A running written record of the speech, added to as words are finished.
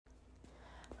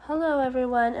Hello,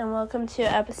 everyone, and welcome to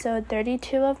episode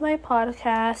 32 of my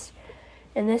podcast.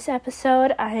 In this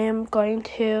episode, I am going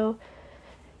to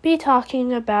be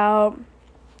talking about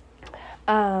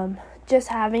just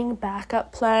having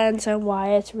backup plans and why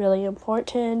it's really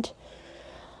important.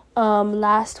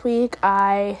 Last week,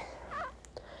 I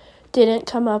didn't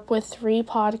come up with 3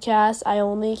 podcasts. I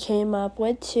only came up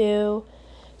with 2.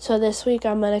 So this week,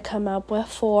 I'm going to come up with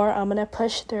 4. I'm going to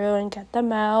push through and get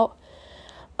them out.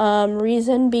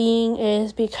 Reason being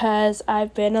is because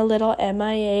I've been a little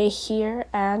MIA here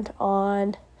and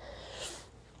on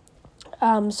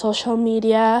social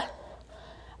media.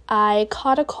 I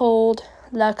caught a cold.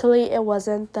 Luckily, it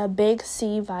wasn't the big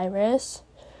C virus,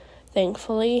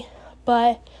 thankfully,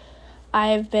 but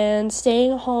I've been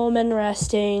staying home and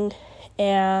resting,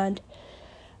 and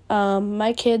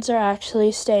my kids are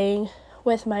actually staying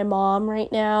with my mom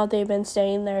right now. They've been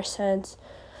staying there since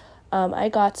I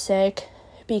got sick.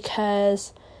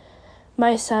 Because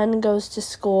my son goes to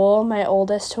school, my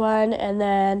oldest one, and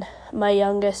then my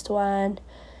youngest one,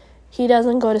 he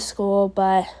doesn't go to school,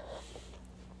 but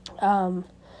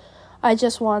I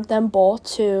just want them both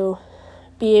to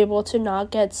be able to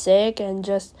not get sick and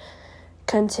just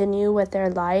continue with their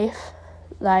life.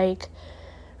 Like,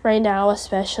 right now,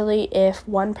 especially if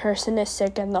one person is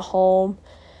sick in the home,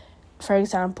 for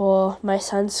example, my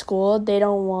son's school, they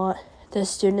don't want the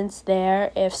students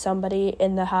there if somebody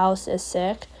in the house is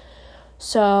sick.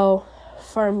 So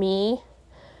for me,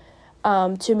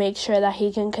 to make sure that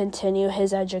he can continue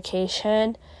his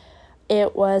education,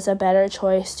 it was a better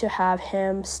choice to have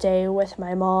him stay with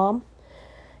my mom.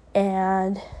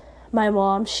 And my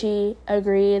mom, she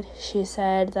agreed. She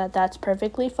said that that's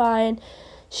perfectly fine.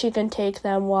 She can take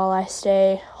them while I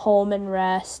stay home and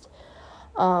rest,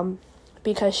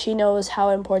 because she knows how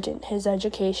important his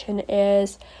education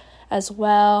is as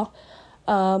well.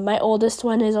 My oldest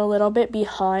one is a little bit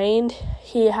behind.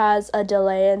 He has a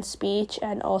delay in speech,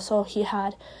 and also he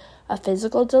had a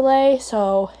physical delay,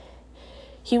 so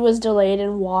he was delayed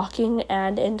in walking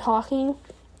and in talking.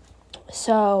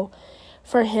 So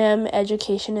for him,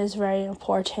 education is very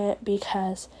important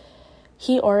because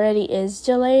he already is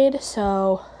delayed.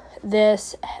 So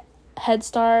this Head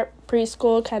Start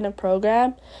preschool kind of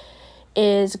program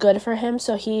is good for him,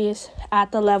 so he's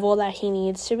at the level that he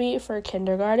needs to be for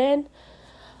kindergarten.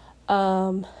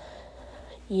 And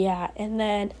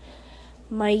then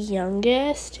my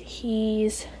youngest,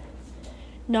 he's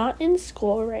not in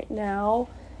school right now.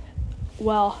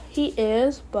 Well, he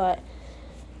is, but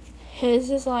his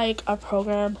is like a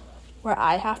program where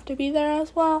I have to be there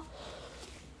as well.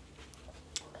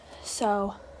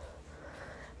 So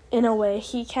in a way,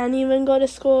 he can't even go to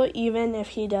school, even if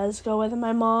he does go with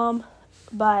my mom.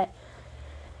 But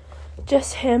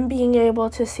just him being able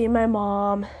to see my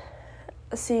mom,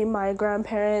 see my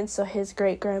grandparents, so his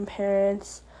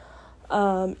great-grandparents,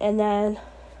 and then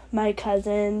my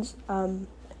cousins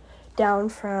down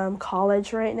from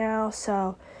college right now,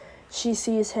 so she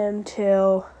sees him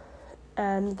too,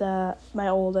 and my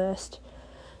oldest.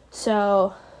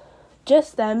 So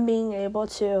just them being able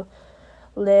to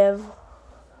live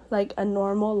like a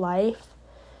normal life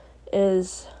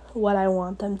is what I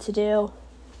want them to do.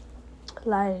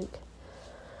 Like,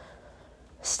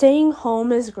 staying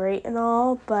home is great and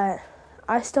all, but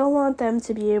I still want them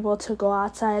to be able to go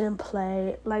outside and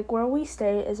play. Like, where we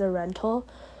stay is a rental,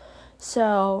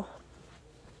 so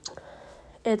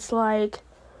it's like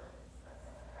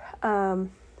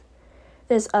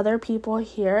there's other people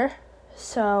here,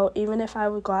 so even if I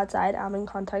would go outside, I'm in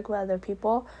contact with other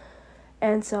people,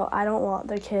 and so I don't want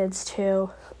the kids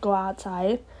to go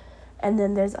outside, and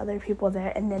then there's other people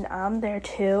there, and then I'm there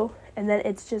too, and then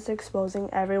it's just exposing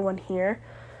everyone here.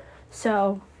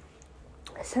 So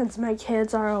since my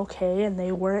kids are okay and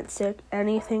they weren't sick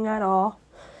anything at all,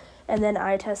 and then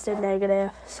I tested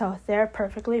negative, so they're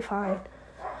perfectly fine.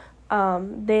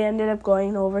 They ended up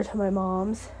going over to my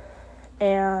mom's,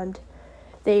 and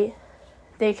they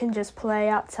can just play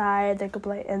outside, they could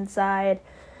play inside.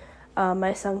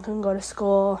 My son can go to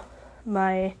school.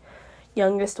 My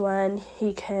youngest one,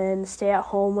 he can stay at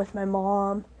home with my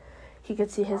mom. He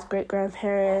could see his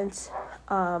great-grandparents.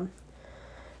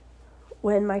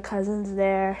 When my cousin's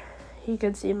there, he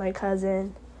could see my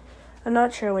cousin. I'm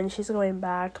not sure when she's going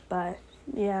back, but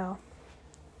yeah.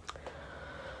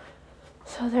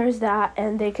 So there's that,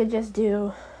 and they could just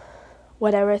do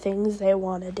whatever things they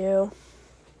want to do.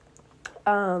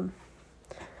 And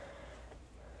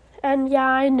yeah,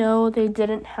 I know they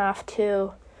didn't have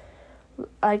to,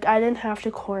 like, I didn't have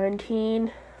to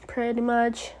quarantine pretty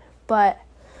much, but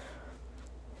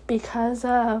because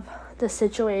of the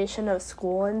situation of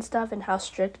school and stuff and how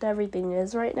strict everything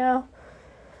is right now,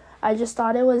 I just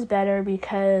thought it was better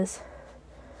because,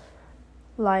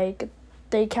 like,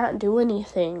 they can't do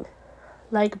anything.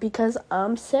 Like, because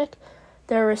I'm sick,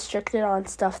 they're restricted on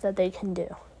stuff that they can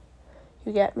do.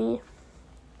 You get me?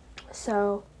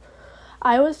 So,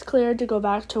 I was cleared to go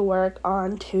back to work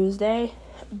on Tuesday,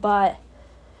 but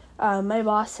my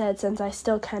boss said since I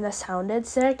still kind of sounded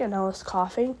sick and I was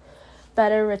coughing,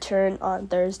 better return on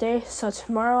Thursday. So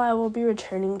tomorrow I will be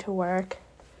returning to work.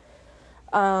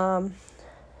 Yeah.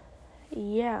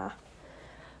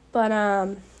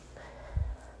 But,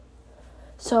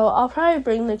 so I'll probably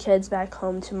bring the kids back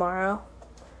home tomorrow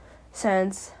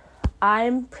since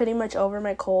I'm pretty much over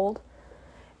my cold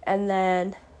and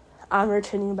then I'm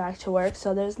returning back to work.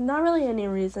 So there's not really any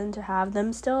reason to have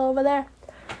them still over there.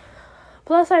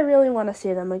 Plus, I really want to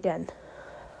see them again.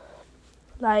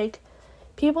 Like,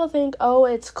 people think, oh,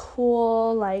 it's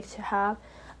cool, like, to have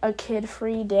a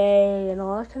kid-free day and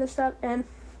all that kind of stuff. And,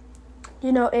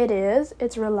 you know, it is.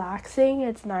 It's relaxing.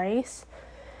 It's nice,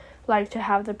 like, to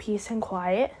have the peace and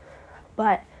quiet.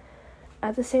 But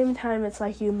at the same time, it's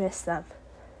like you miss them,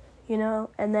 you know?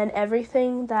 And then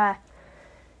everything that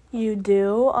you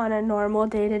do on a normal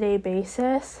day-to-day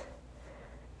basis,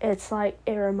 it's like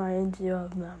it reminds you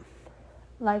of them.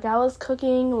 Like, I was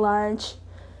cooking lunch,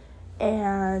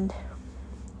 and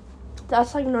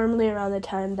that's, like, normally around the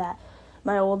time that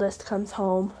my oldest comes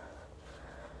home.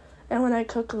 And when I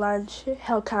cook lunch,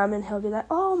 he'll come and he'll be like,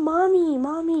 oh,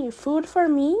 mommy, food for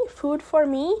me?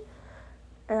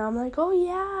 And I'm like, oh,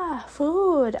 yeah,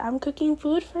 food. I'm cooking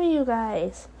food for you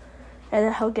guys. And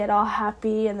then he'll get all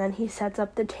happy, and then he sets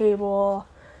up the table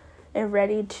and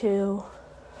ready to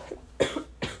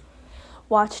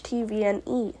watch TV and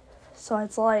eat. So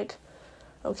it's like,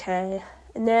 okay.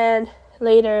 And then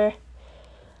later,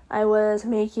 I was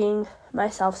making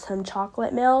myself some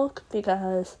chocolate milk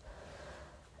because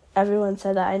everyone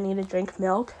said that I need to drink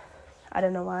milk. I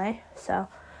don't know why. So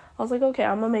I was like, okay,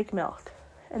 I'm going to make milk.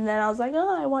 And then I was like,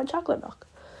 oh, I want chocolate milk.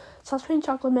 So I was making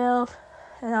chocolate milk,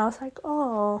 and I was like,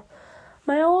 oh,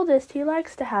 my oldest, he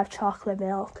likes to have chocolate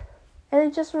milk. And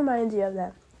it just reminds you of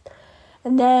them.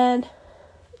 And then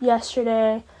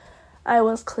yesterday, I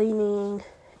was cleaning,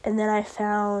 and then I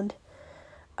found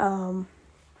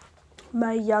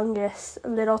my youngest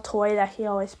little toy that he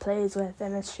always plays with,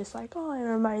 and it's just like, oh, it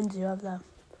reminds you of them.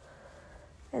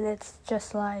 And it's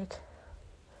just like,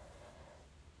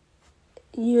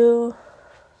 you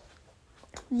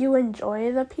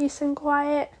enjoy the peace and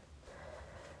quiet,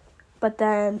 but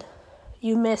then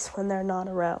you miss when they're not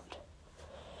around.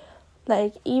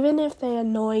 Like, even if they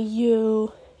annoy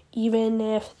you, even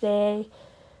if they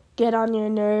get on your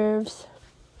nerves,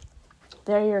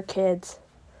 they're your kids.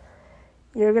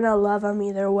 You're going to love them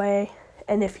either way.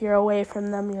 And if you're away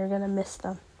from them, you're going to miss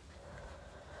them.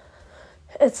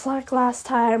 It's like last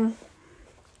time,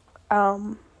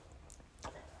 trust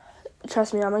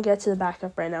me, I'm going to get to the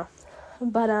backup right now.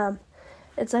 But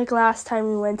it's like last time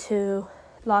we went to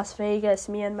Las Vegas,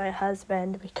 me and my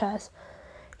husband, because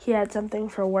he had something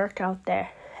for work out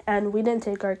there. And we didn't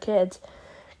take our kids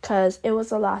because it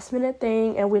was a last minute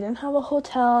thing and we didn't have a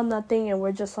hotel, nothing. And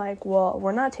we're just like, well,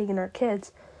 we're not taking our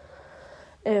kids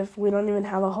if we don't even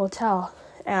have a hotel.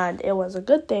 And it was a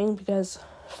good thing because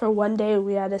for one day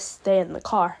we had to stay in the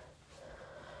car.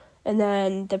 And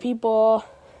then the people,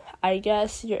 I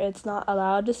guess you're not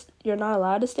allowed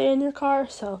to stay in your car,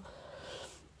 so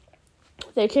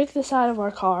they kicked us out of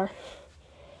our car.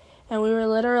 And we were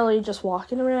literally just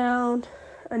walking around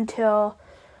until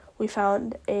we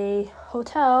found a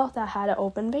hotel that had an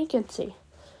open vacancy.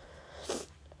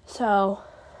 So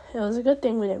it was a good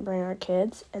thing we didn't bring our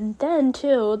kids. And then,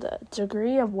 too, the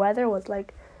degree of weather was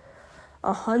like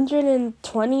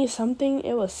 120 something.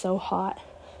 It was so hot.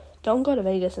 Don't go to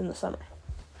Vegas in the summer.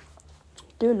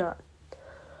 Do not.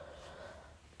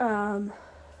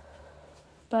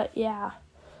 But yeah.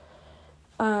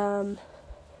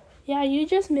 Yeah, you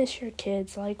just miss your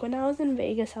kids. Like, when I was in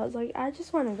Vegas, I was like, I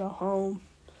just want to go home.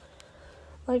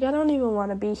 Like, I don't even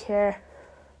want to be here.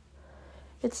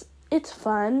 It's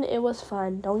fun. It was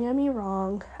fun. Don't get me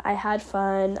wrong. I had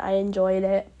fun. I enjoyed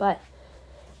it. But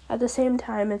at the same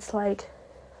time, it's like,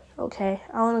 okay,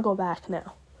 I want to go back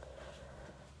now.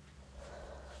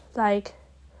 Like,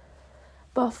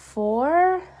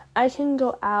 before, I can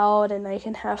go out and I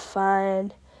can have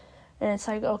fun. And it's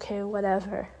like, okay,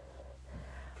 whatever.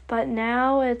 But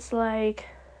now it's like,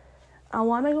 I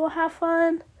want to go have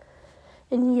fun.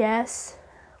 And yes,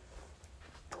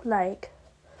 like,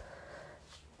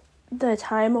 the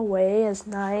time away is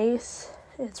nice.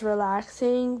 It's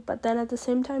relaxing. But then at the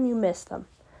same time, you miss them.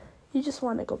 You just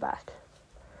want to go back.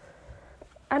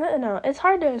 I don't know. It's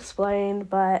hard to explain,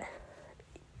 but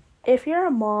if you're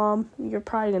a mom, you're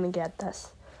probably going to get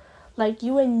this. Like,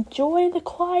 you enjoy the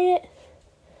quiet,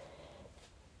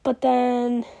 but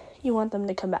then you want them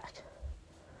to come back.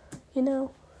 You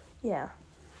know? Yeah.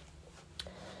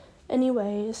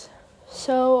 Anyways,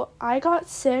 so I got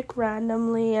sick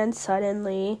randomly and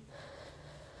suddenly.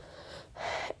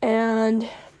 And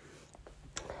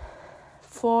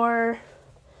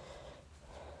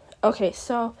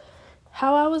so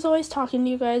how I was always talking to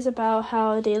you guys about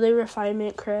how Daily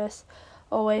Refinement Chris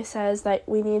always says that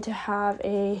we need to have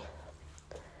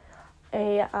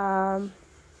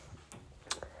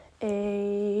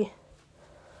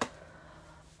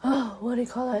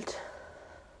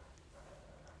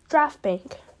draft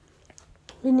bank.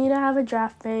 We need to have a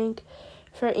draft bank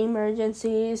for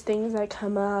emergencies, things that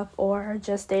come up, or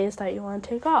just days that you want to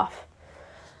take off.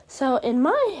 So in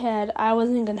my head, I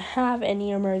wasn't going to have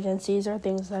any emergencies or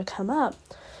things that come up.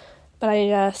 But I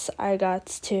guess I got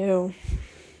to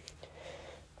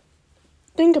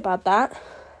think about that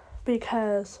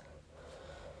because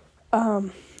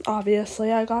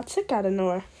obviously I got sick out of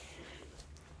nowhere.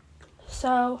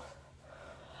 So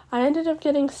I ended up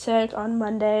getting sick on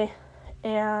Monday,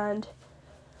 and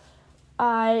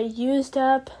I used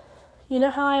up, you know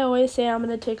how I always say I'm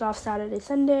going to take off Saturday,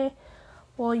 Sunday?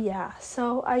 Well, yeah,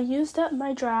 so I used up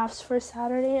my drafts for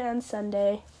Saturday and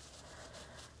Sunday,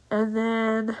 and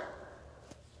then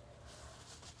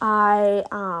I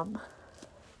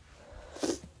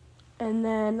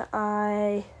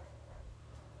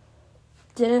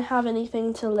didn't have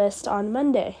anything to list on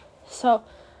Monday. So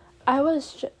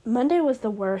Monday was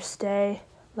the worst day.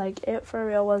 Like, it for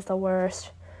real was the worst.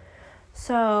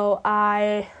 So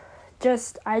I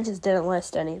just didn't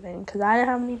list anything because I didn't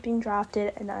have anything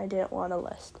drafted and I didn't want to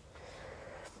list.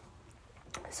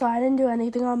 So I didn't do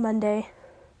anything on Monday.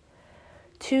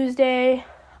 Tuesday,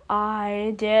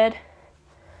 I did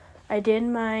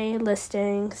my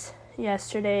listings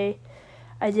yesterday.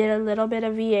 I did a little bit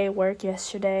of VA work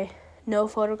yesterday. No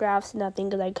photographs, nothing,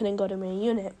 because I couldn't go to my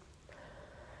unit.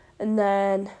 And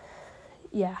then,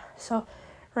 yeah, so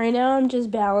right now I'm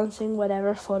just balancing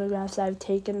whatever photographs I've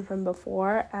taken from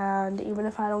before, and even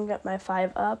if I don't get my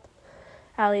 5 up,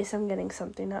 at least I'm getting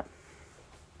something up.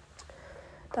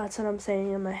 That's what I'm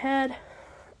saying in my head.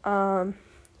 And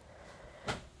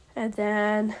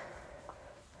then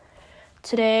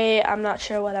today, I'm not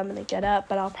sure what I'm going to get up,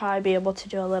 but I'll probably be able to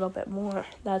do a little bit more.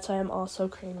 That's why I'm also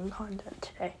creating content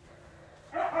today.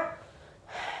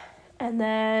 And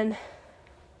then,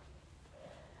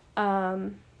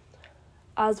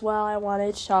 as well, I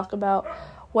wanted to talk about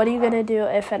what are you going to do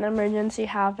if an emergency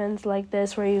happens like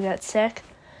this where you get sick.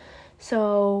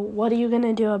 So what are you going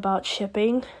to do about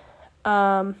shipping?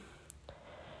 So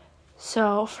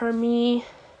for me,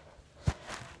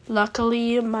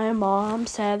 luckily, my mom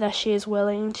said that she is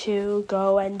willing to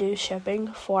go and do shipping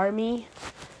for me.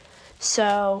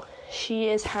 So she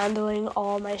is handling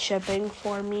all my shipping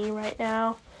for me right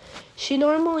now. She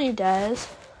normally does,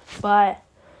 but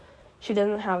she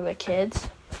doesn't have the kids.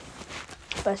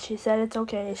 But she said it's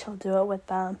okay, she'll do it with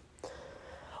them.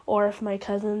 Or if my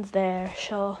cousin's there,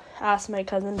 she'll ask my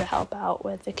cousin to help out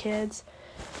with the kids.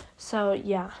 So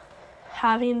yeah,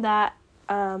 having that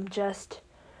just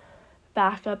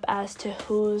backup as to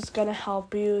who's gonna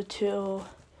help you to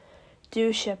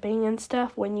do shipping and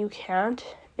stuff when you can't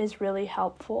is really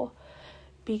helpful,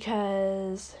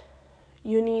 because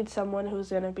you need someone who's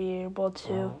gonna be able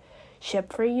to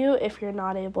ship for you if you're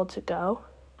not able to go.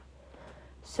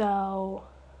 So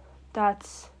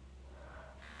that's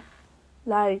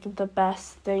like the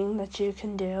best thing that you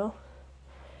can do.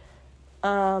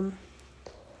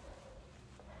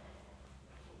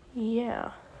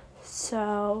 Yeah,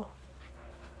 so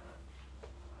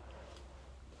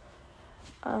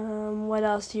what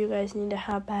else do you guys need to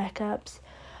have backups?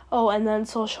 Oh, and then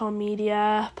social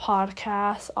media,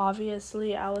 podcasts.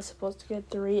 Obviously, I was supposed to get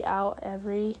 3 out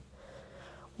every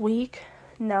week.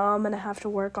 Now I'm going to have to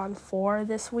work on 4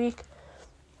 this week.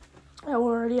 I'm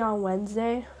already on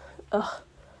Wednesday. Ugh.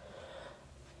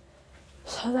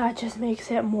 So that just makes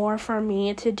it more for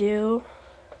me to do.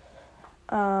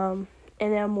 And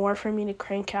then more for me to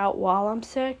crank out while I'm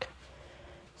sick.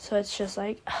 So it's just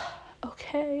like,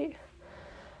 okay.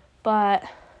 But,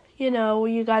 you know,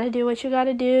 you gotta do what you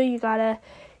gotta do. You gotta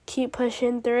keep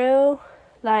pushing through.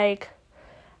 Like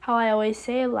how I always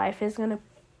say, life is gonna,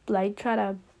 like, try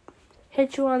to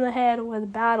hit you on the head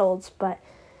with battles. But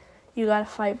you gotta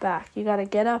fight back. You gotta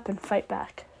get up and fight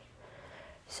back.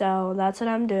 So that's what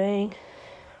I'm doing.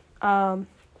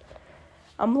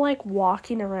 I'm like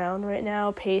walking around right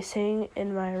now, pacing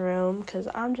in my room, because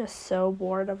I'm just so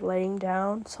bored of laying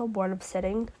down, so bored of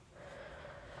sitting.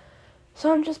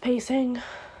 So I'm just pacing,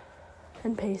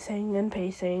 and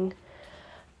pacing.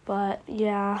 But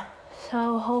yeah,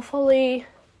 so hopefully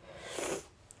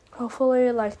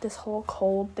like this whole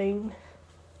cold thing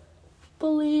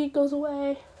fully goes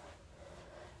away,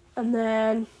 and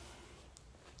then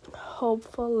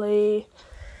hopefully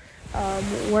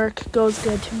work goes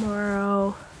good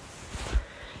tomorrow.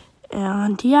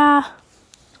 And yeah,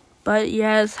 but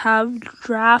yes, have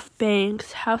draft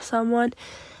banks, have someone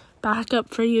back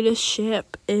up for you to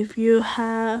ship. If you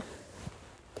have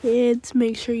kids,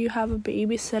 make sure you have a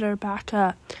babysitter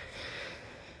backup.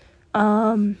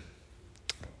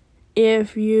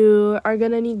 If you are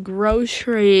gonna need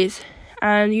groceries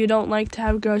and you don't like to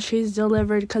have groceries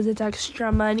delivered because it's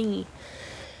extra money,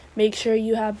 make sure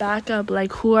you have backup.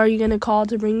 Like, who are you gonna call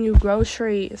to bring you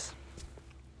groceries?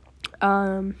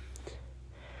 Let's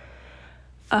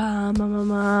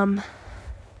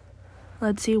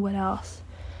see what else.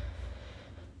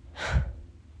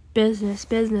 Business.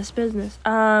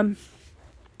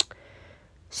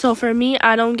 So for me,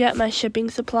 I don't get my shipping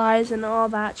supplies and all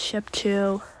that shipped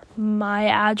to my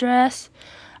address.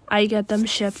 I get them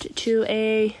shipped to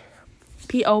a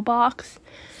P.O. box.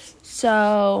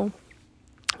 So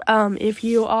if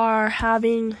you are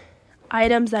having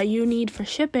items that you need for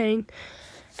shipping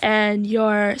and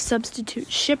your substitute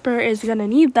shipper is going to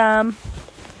need them,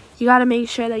 you got to make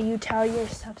sure that you tell your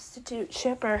substitute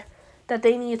shipper that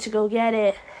they need to go get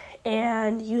it,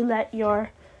 and you let your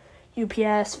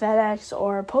UPS, FedEx,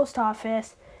 or post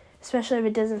office, especially if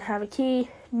it doesn't have a key,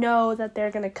 know that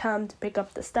they're going to come to pick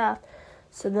up the stuff,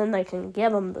 so then they can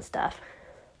give them the stuff.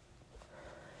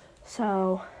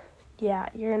 So, yeah,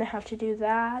 you're going to have to do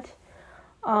that.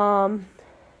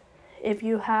 If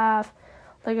you have,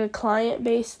 like, a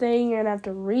client-based thing, you're going to have to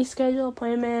reschedule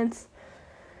appointments.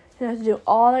 You have to do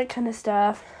all that kind of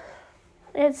stuff.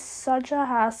 It's such a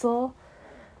hassle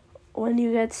when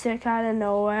you get sick out of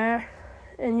nowhere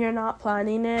and you're not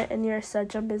planning it and you're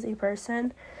such a busy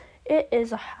person. It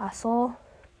is a hassle.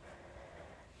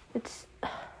 It's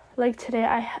like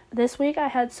this week I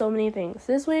had so many things.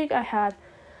 This week I had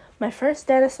my first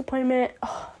dentist appointment.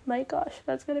 Oh my gosh,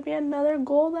 that's going to be another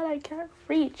goal that I can't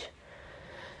reach.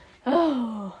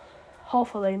 Oh,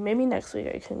 hopefully, maybe next week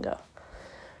I can go.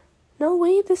 No,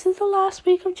 wait, this is the last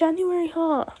week of January,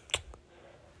 huh?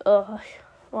 Ugh.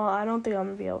 Well, I don't think I'm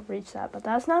going to be able to reach that, but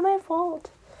that's not my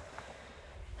fault.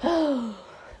 But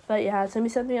yeah, it's going to be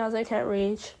something else I can't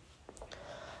reach.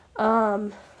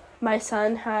 My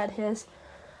son had his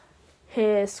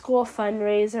school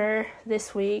fundraiser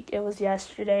this week. It was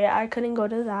yesterday. I couldn't go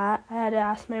to that. I had to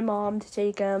ask my mom to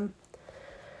take him.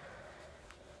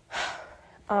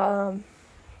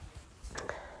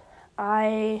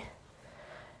 I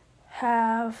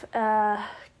have a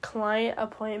client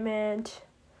appointment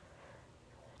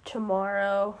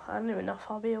tomorrow. I don't even know if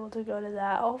I'll be able to go to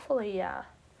that. Hopefully, yeah.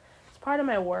 It's part of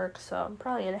my work, so I'm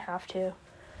probably going to have to.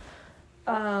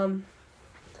 I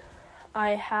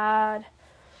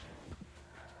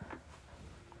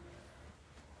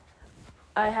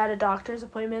had a doctor's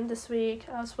appointment this week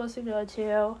I was supposed to go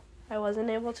to. I wasn't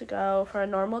able to go for a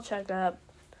normal checkup.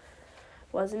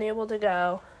 Wasn't able to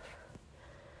go.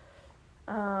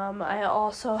 I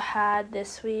also had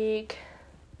this week,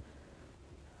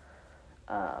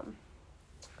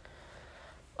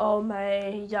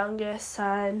 my youngest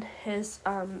son, his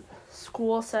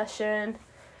school session.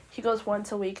 He goes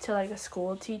once a week to like a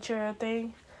school teacher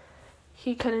thing.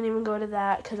 He couldn't even go to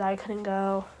that because I couldn't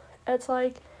go. It's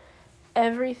like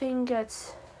everything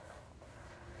gets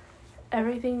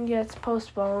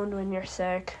postponed when you're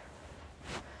sick.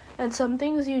 And some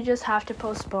things you just have to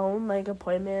postpone, like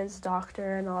appointments,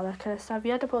 doctor, and all that kind of stuff.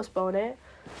 You have to postpone it.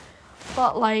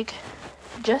 But, like,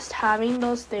 just having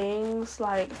those things,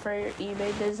 like, for your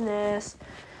eBay business,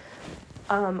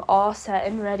 all set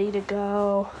and ready to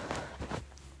go.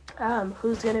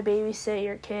 Who's going to babysit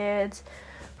your kids?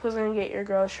 Who's going to get your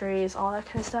groceries? All that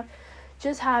kind of stuff.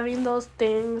 Just having those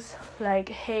things, like,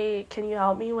 hey, can you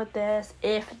help me with this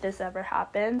if this ever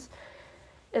happens?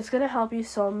 It's going to help you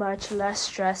so much less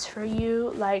stress for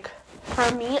you. Like,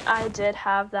 for me, I did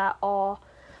have that all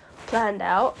planned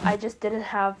out. I just didn't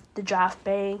have the draft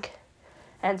bank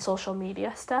and social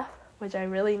media stuff, which I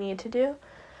really need to do.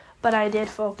 But I did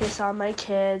focus on my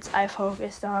kids. I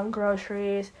focused on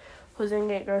groceries. Who's going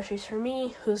to get groceries for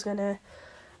me? Who's going to,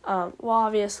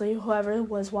 obviously, whoever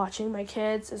was watching my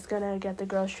kids is going to get the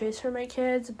groceries for my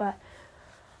kids. But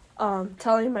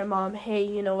telling my mom, hey,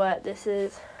 you know what, this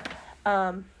is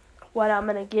what I'm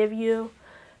going to give you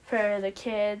for the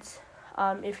kids.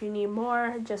 If you need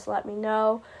more, just let me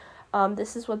know.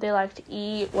 This is what they like to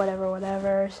eat,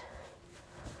 whatever.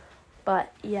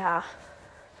 But, yeah,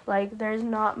 Like, there's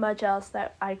not much else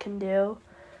that I can do.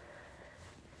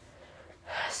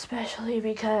 Especially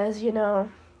because,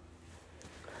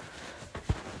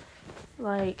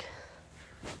 like,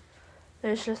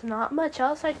 there's just not much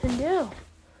else I can do.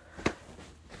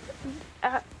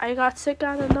 I got sick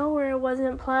out of nowhere. It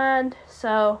wasn't planned.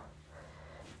 So,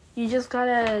 you just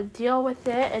gotta deal with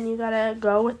it, and you gotta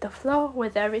go with the flow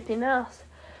with everything else.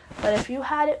 But if you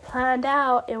had it planned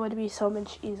out, it would be so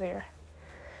much easier.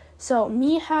 So,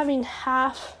 me having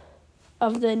half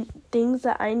of the things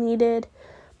that I needed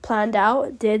planned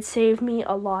out did save me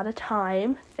a lot of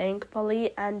time,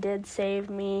 thankfully, and did save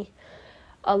me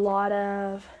a lot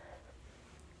of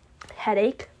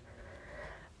headache.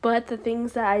 But the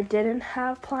things that I didn't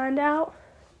have planned out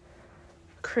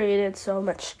created so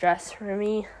much stress for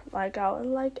me. Like, I was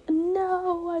like,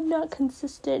 no, I'm not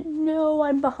consistent. No,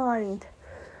 I'm behind.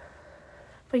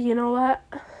 But you know what?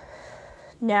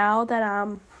 Now that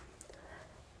I'm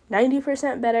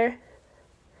 90% better,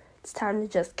 it's time to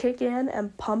just kick in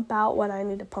and pump out what I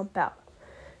need to pump out.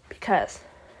 Because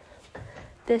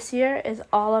this year is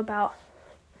all about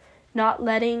not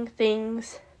letting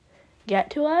things get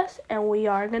to us, and we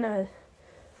are going to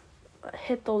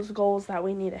hit those goals that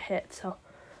we need to hit. So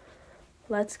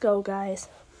let's go, guys.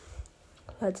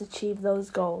 Let's achieve those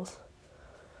goals.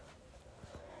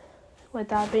 With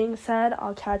that being said,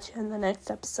 I'll catch you in the next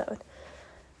episode.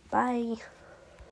 Bye.